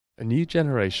A new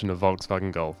generation of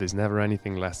Volkswagen Golf is never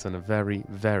anything less than a very,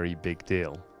 very big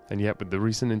deal. And yet with the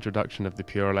recent introduction of the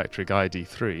pure electric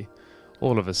ID.3,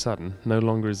 all of a sudden, no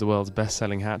longer is the world's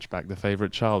best-selling hatchback the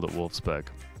favourite child at Wolfsburg.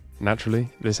 Naturally,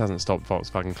 this hasn't stopped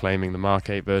Volkswagen claiming the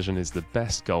Mark 8 version is the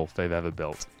best Golf they've ever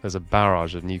built. There's a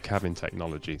barrage of new cabin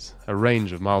technologies, a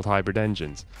range of mild hybrid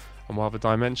engines, and while the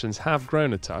dimensions have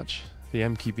grown a touch, the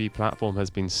MQB platform has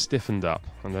been stiffened up,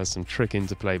 and there's some trick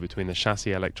interplay between the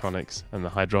chassis electronics and the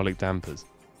hydraulic dampers.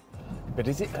 But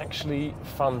is it actually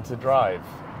fun to drive?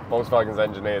 Volkswagen's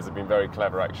engineers have been very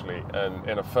clever actually, and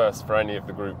in a first for any of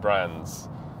the group brands,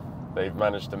 they've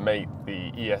managed to mate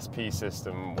the ESP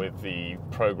system with the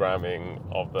programming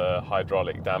of the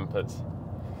hydraulic dampers.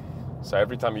 So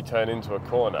every time you turn into a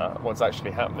corner, what's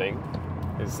actually happening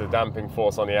is the damping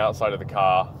force on the outside of the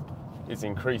car is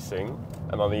increasing,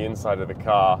 and on the inside of the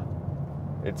car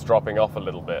it's dropping off a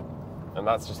little bit, and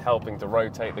that's just helping to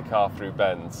rotate the car through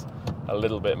bends a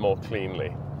little bit more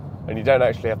cleanly. And you don't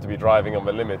actually have to be driving on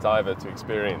the limit either to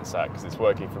experience that, because it's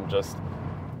working from just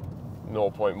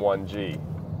 0.1 G.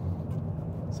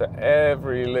 So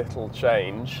every little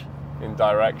change in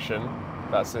direction,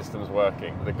 that system's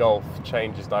working. The Golf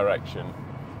changes direction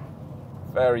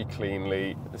very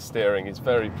cleanly, the steering is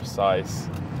very precise,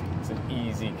 it's an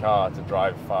easy car to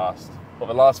drive fast. What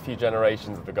the last few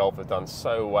generations of the Golf have done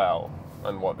so well,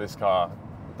 and what this car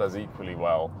does equally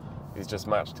well, is just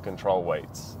match the control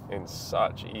weights in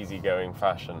such easygoing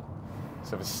fashion.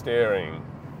 So the steering,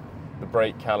 the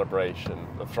brake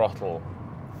calibration, the throttle,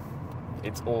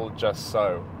 it's all just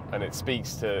so, and it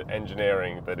speaks to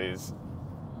engineering that is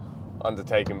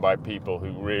undertaken by people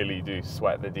who really do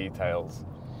sweat the details.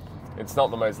 It's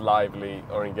not the most lively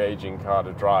or engaging car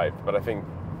to drive, but I think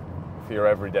for your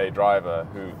everyday driver,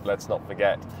 who, let's not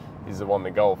forget, is the one the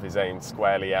Golf is aimed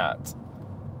squarely at,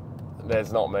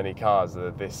 there's not many cars that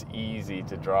are this easy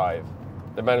to drive.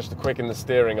 They managed to quicken the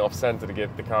steering off center to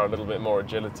give the car a little bit more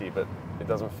agility, but it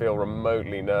doesn't feel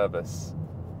remotely nervous.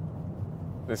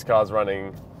 This car's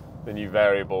running the new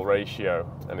variable ratio,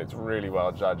 and it's really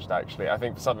well judged actually. I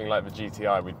think for something like the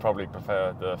GTI, we'd probably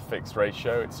prefer the fixed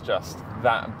ratio. It's just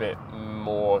that bit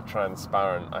more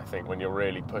transparent, I think, when you're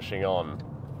really pushing on.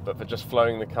 But for just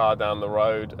flowing the car down the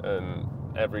road and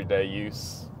everyday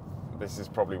use, this is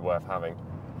probably worth having.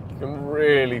 You can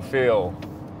really feel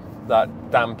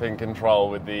that damping control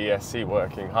with the ESC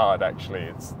working hard actually.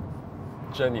 It's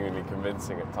genuinely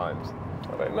convincing at times.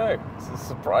 I don't know, it's a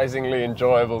surprisingly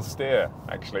enjoyable steer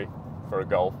actually for a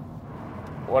Golf.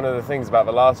 One of the things about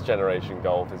the last generation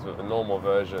Golf is that the normal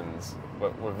versions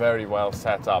were very well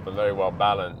set up and very well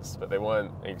balanced, but they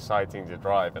weren't exciting to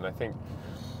drive, and I think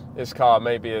this car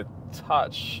may be a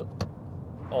touch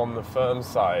on the firm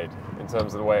side in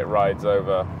terms of the way it rides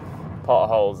over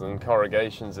potholes and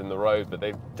corrugations in the road, but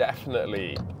they've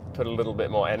definitely put a little bit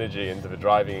more energy into the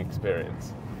driving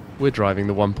experience. We're driving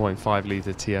the 1.5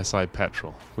 litre TSI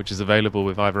petrol, which is available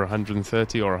with either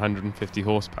 130 or 150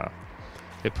 horsepower.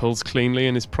 It pulls cleanly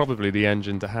and is probably the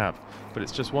engine to have, but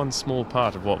it's just one small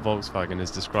part of what Volkswagen is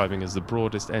describing as the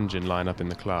broadest engine lineup in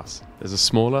the class. There's a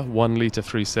smaller 1 litre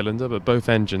 3-cylinder, but both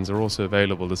engines are also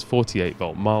available as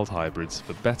 48-volt mild hybrids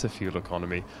for better fuel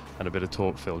economy and a bit of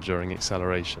torque fill during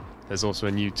acceleration. There's also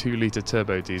a new 2 litre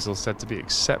turbo diesel said to be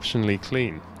exceptionally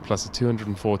clean, plus a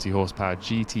 240 horsepower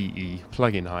GTE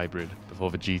plug-in hybrid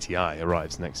before the GTI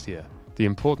arrives next year. The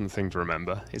important thing to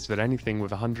remember is that anything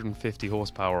with 150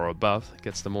 horsepower or above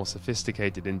gets the more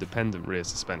sophisticated independent rear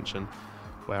suspension,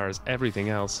 whereas everything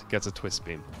else gets a twist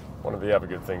beam. One of the other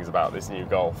good things about this new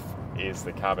Golf is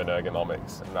the cabin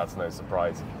ergonomics, and that's no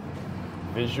surprise.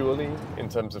 Visually, in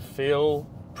terms of feel,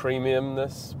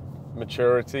 premiumness,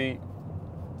 maturity,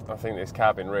 I think this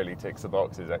cabin really ticks the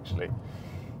boxes actually.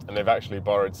 And they've actually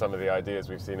borrowed some of the ideas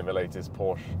we've seen in the latest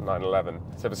Porsche 911.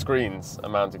 So the screens are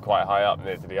mounted quite high up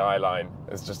near to the eye line.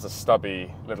 There's just a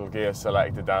stubby little gear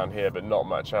selector down here, but not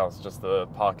much else, just the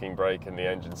parking brake and the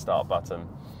engine start button.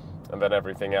 And then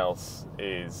everything else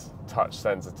is touch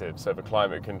sensitive. So the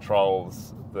climate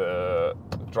controls, the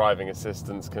driving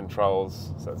assistance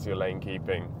controls, so that's your lane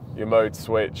keeping, your mode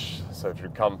switch, so through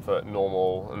comfort,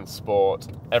 normal and sport.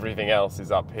 Everything else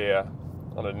is up here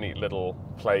on a neat little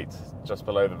plate just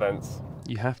below the vents.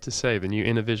 You have to say the new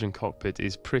Innovision cockpit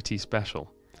is pretty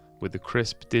special, with the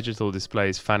crisp digital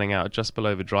displays fanning out just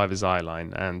below the driver's eye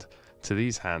line and, to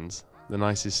these hands, the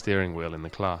nicest steering wheel in the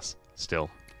class. Still,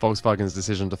 Volkswagen's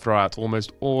decision to throw out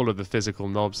almost all of the physical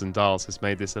knobs and dials has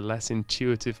made this a less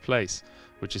intuitive place,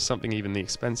 which is something even the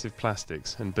expensive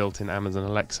plastics and built-in Amazon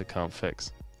Alexa can't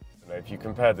fix. If you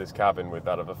compare this cabin with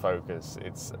that of a Focus,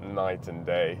 it's night and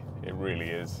day. It really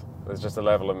is. There's just a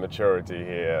level of maturity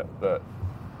here that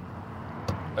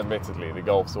admittedly, the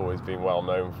Golf's always been well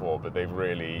known for, but they've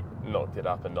really knocked it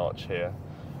up a notch here.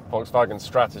 Volkswagen's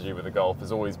strategy with the Golf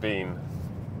has always been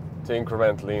to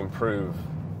incrementally improve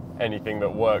anything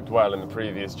that worked well in the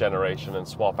previous generation and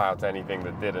swap out anything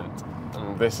that didn't.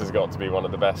 And this has got to be one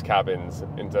of the best cabins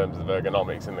in terms of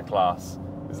ergonomics in the class.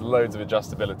 There's loads of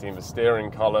adjustability in the steering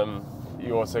column.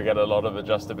 You also get a lot of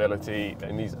adjustability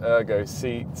in these ergo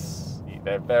seats.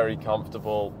 They're very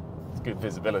comfortable, it's good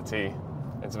visibility.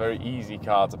 It's a very easy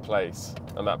car to place,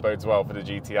 and that bodes well for the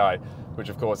GTI, which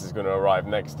of course is going to arrive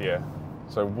next year.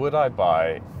 So would I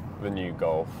buy the new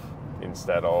Golf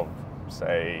instead of,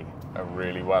 say, a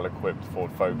really well-equipped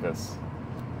Ford Focus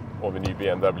or the new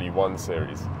BMW 1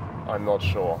 Series? I'm not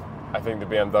sure. I think the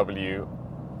BMW,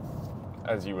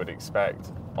 as you would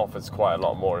expect, offers quite a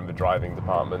lot more in the driving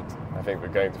department. I think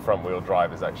that going to front-wheel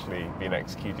drive has actually been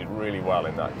executed really well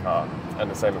in that car, and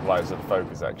the same applies to the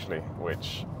Focus actually,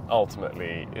 which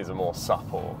ultimately is a more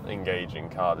supple, engaging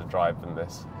car to drive than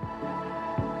this.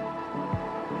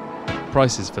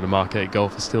 Prices for the Mark 8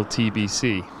 Golf are still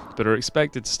TBC, but are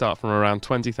expected to start from around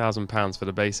 £20,000 for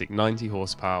the basic 90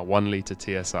 horsepower 1 litre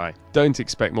TSI. Don't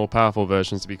expect more powerful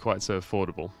versions to be quite so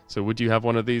affordable. So would you have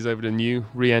one of these over the new,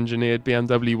 re-engineered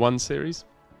BMW 1 Series?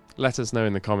 Let us know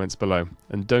in the comments below,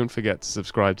 and don't forget to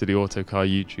subscribe to the Autocar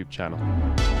YouTube channel.